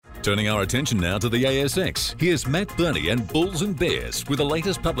Turning our attention now to the ASX, here's Matt Burney and Bulls and Bears with the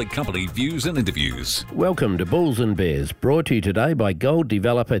latest public company views and interviews. Welcome to Bulls and Bears, brought to you today by gold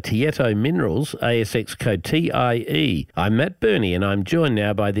developer Tietto Minerals, ASX code TIE. I'm Matt Burney and I'm joined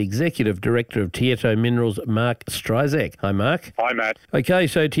now by the Executive Director of Tietto Minerals, Mark Stryzak. Hi, Mark. Hi, Matt. Okay,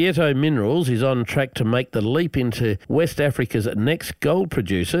 so Tietto Minerals is on track to make the leap into West Africa's next gold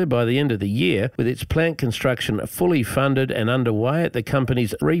producer by the end of the year, with its plant construction fully funded and underway at the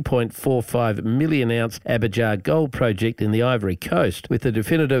company's 3.45 million ounce Abujar gold project in the Ivory Coast, with the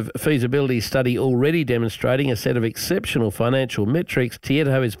definitive feasibility study already demonstrating a set of exceptional financial metrics.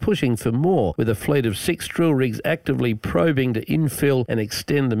 Tietto is pushing for more, with a fleet of 6 drill rigs actively probing to infill and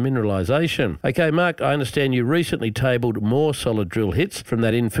extend the mineralisation. Okay, Mark, I understand you recently tabled more solid drill hits from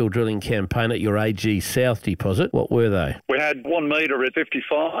that infill drilling campaign at your AG South deposit. What were they? We had 1 metre at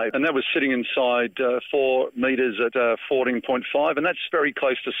 55, and that was sitting inside 4 metres at 14.5, and that's very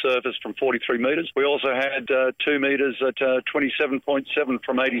close to surface from 43 metres. We also had 2 metres at 27.7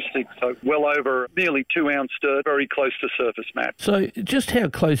 from 86, so well over nearly 2 ounce dirt, very close to surface, Matt. So just how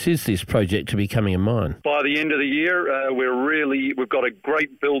close is this project to becoming a mine? By the end of the year, we've got a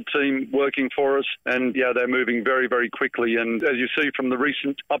great build team working for us, and they're moving very, very quickly. And as you see from the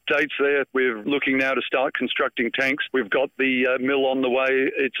recent updates there, we're looking now to start constructing tanks. We've got the mill on the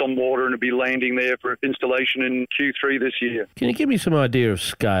way. It's on water and it'll be landing there for installation in Q3 this year. Can you give me some idea of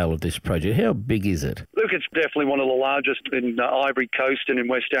scale of this project? How big is it? Look, it's definitely one of the largest in Ivory Coast and in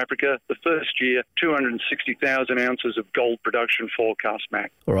West Africa. The first year, 260,000 ounces of gold production forecast,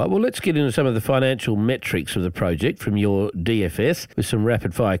 Matt. All right, well, let's get into some of the financial metrics of the project from your DFS with some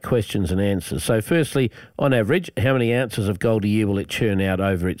rapid-fire questions and answers. So firstly, on average, how many ounces of gold a year will it churn out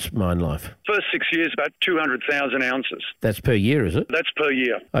over its mine life? First 6 years, about 200,000 ounces. That's per year, is it? That's per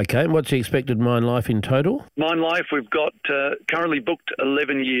year. Okay, and what's the expected mine life in total? Mine life, we've got currently booked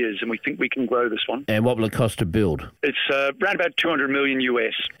 11 years, and we think we can grow this one. And what will it cost to build? It's around about 200 million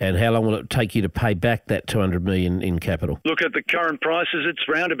US. And how long will it take you to pay back that 200 million in capital? Look, at the current prices, it's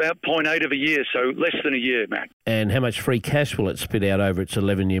around about 0.8 of a year, so less than a year, Matt. And how much free cash will it spit out over its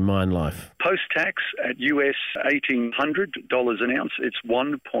 11-year mine life? Post-tax at US $1,800 an ounce, it's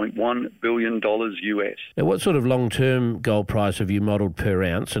 $1.1 billion US. Now, what sort of long-term gold price have you modelled per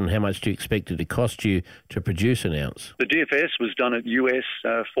ounce, and how much do you expect it to cost you to produce an ounce? The DFS was done at US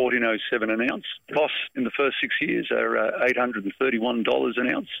 $1,407 an ounce. Costs in the first 6 years are $831 an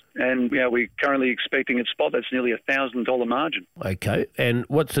ounce, and we're currently expecting at spot that's nearly $1,000 margin. Okay, and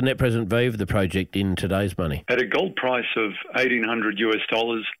what's the net present value of the project in today's money? At a gold price of $1,800 US,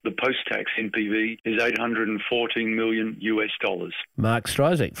 the post-tax NPV is $814 million US. Mark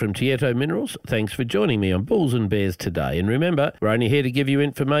Stryzak from Tietto Minerals, thanks for joining me on Bulls and Bears today. And remember, we're only here to give you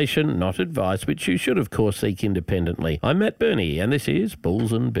information, not advice, which you should of course seek independently. I'm Matt Burney, and this is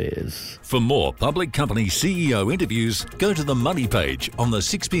Bulls and Bears. For more public company CEO interviews, go to the Money page on the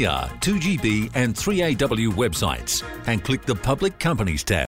 6PR, 2GB and 3AW websites and click the Public Companies tab.